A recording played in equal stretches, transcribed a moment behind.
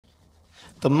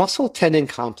The muscle tendon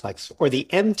complex, or the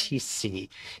MTC,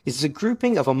 is a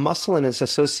grouping of a muscle and its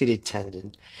associated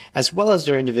tendon, as well as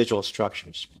their individual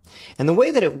structures. And the way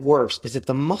that it works is that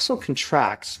the muscle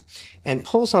contracts and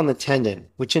pulls on the tendon,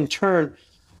 which in turn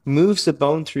moves the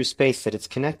bone through space that it's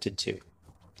connected to.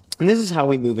 And this is how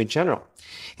we move in general.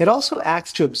 It also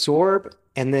acts to absorb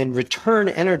and then return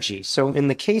energy. So in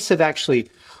the case of actually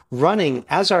running,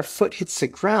 as our foot hits the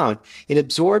ground, it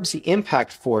absorbs the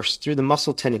impact force through the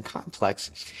muscle tendon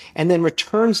complex and then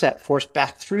returns that force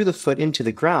back through the foot into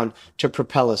the ground to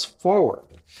propel us forward.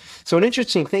 So an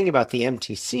interesting thing about the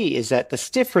MTC is that the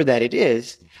stiffer that it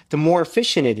is, the more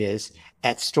efficient it is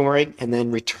at storing and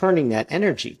then returning that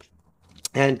energy.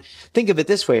 And think of it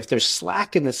this way, if there's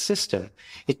slack in the system,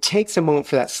 it takes a moment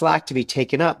for that slack to be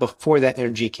taken up before that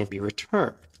energy can be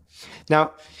returned.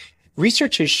 Now,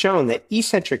 research has shown that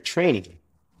eccentric training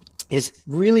is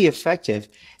really effective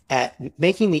at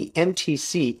making the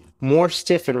MTC more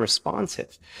stiff and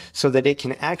responsive so that it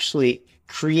can actually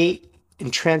create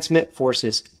and transmit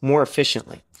forces more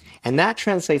efficiently. And that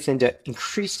translates into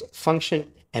increased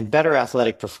function and better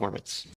athletic performance.